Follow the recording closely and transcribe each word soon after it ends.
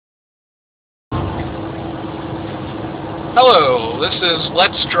Hello, this is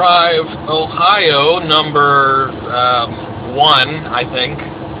Let's Drive Ohio number 1, I think.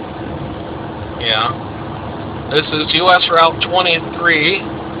 Yeah. This is US Route 23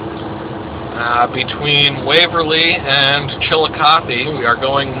 between Waverly and Chillicothe. We are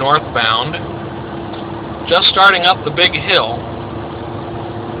going northbound. Just starting up the big hill.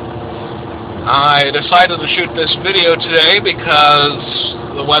 I decided to shoot this video today because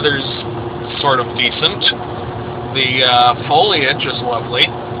the weather's sort of decent. The foliage is lovely,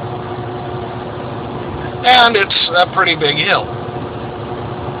 and it's a pretty big hill.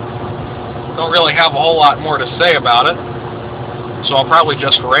 Don't really have a whole lot more to say about it, so I'll probably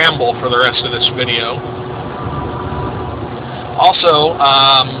just ramble for the rest of this video. Also,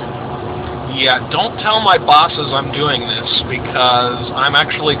 yeah, don't tell my bosses I'm doing this, because I'm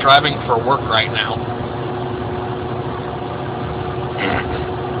actually driving for work right now.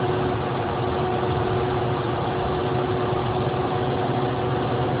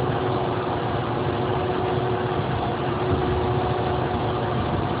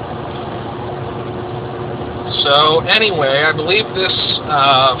 So anyway, I believe this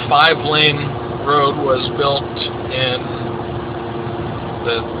 5-lane road was built in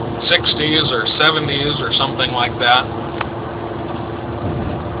the 60s or 70s or something like that.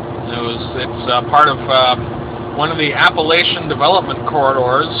 It's part of one of the Appalachian Development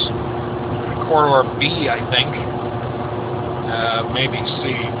Corridors, Corridor B, I think, maybe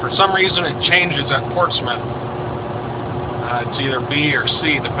C. For some reason it changes at Portsmouth. It's either B or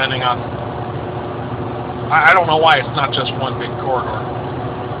C, depending on... I don't know why it's not just one big corridor.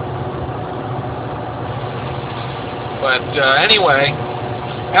 But anyway,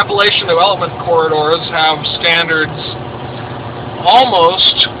 Appalachian Development Corridors have standards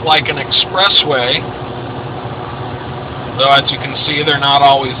almost like an expressway, though as you can see they're not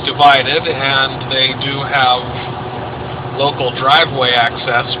always divided, and they do have local driveway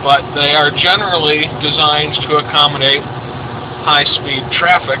access, but they are generally designed to accommodate high-speed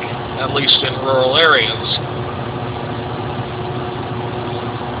traffic, at least in rural areas.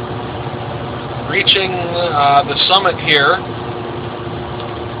 Reaching the summit here,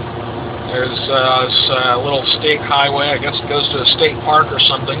 there's a little state highway, I guess it goes to a state park or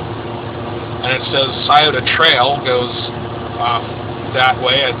something, and it says Scioto Trail goes that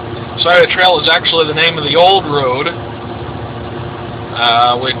way. Scioto Trail is actually the name of the old road,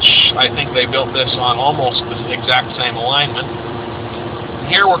 which I think they built this on almost the exact same alignment.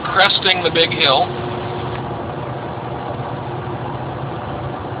 Here we're cresting the big hill,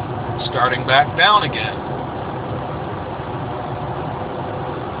 starting back down again.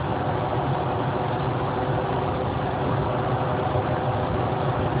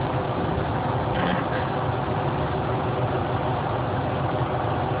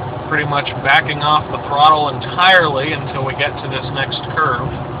 Pretty much backing off the throttle entirely until we get to this next curve.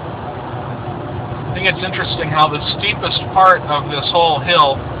 I think it's interesting how the steepest part of this whole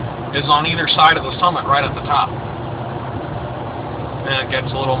hill is on either side of the summit, right at the top. And it gets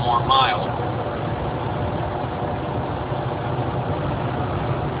a little more mild.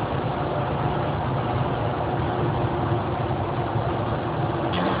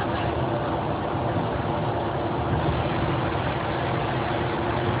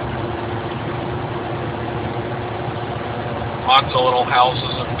 Lots of little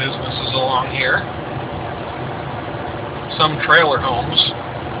houses and businesses along here. Some trailer homes,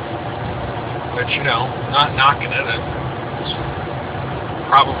 which, you know, not knocking it. It's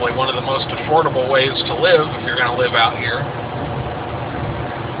probably one of the most affordable ways to live if you're going to live out here.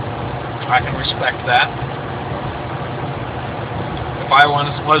 I can respect that. If I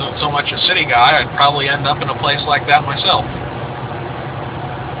wasn't so much a city guy, I'd probably end up in a place like that myself.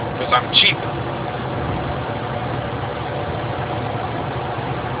 Because I'm cheap.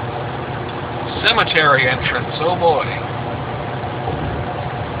 Cemetery entrance, oh boy.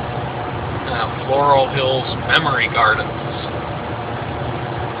 Floral Hills Memory Gardens.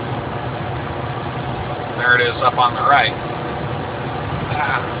 There it is up on the right.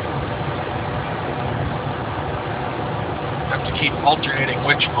 Have to keep alternating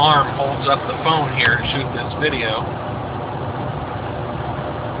which arm holds up the phone here to shoot this video.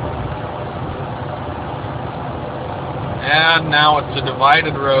 And now it's a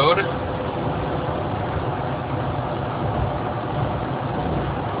divided road.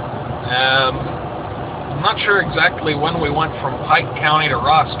 I'm not sure exactly when we went from Pike County to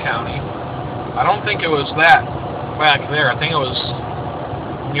Ross County. I don't think it was that back there. I think it was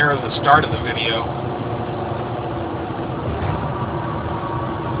near the start of the video.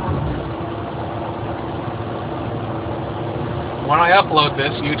 when I upload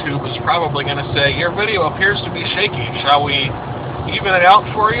this, YouTube is probably going to say, your video appears to be shaky. Shall we even it out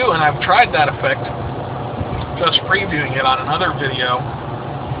for you? And I've tried that effect, just previewing it on another video,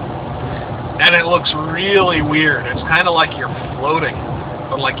 and it looks really weird. It's kind of like you're floating,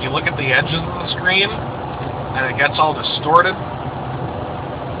 but like you look at the edges of the screen, and it gets all distorted.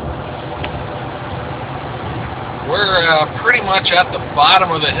 We're pretty much at the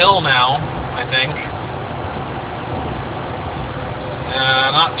bottom of the hill now, I think.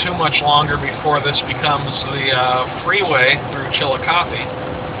 Not too much longer before this becomes the freeway through Chillicothe.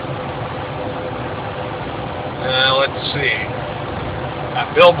 Let's see.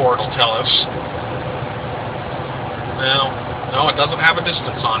 That billboard will tell us. No, it doesn't have a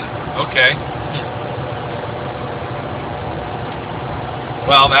distance on it. Okay.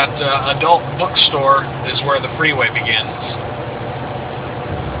 Well, that adult bookstore is where the freeway begins.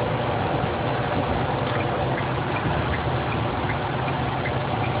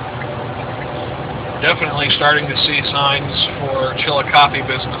 Definitely starting to see signs for Chillicothe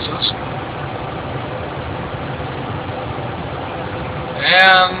businesses.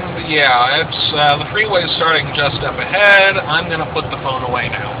 And yeah, it's the freeway is starting just up ahead. I'm going to put the phone away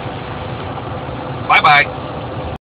now. Bye-bye.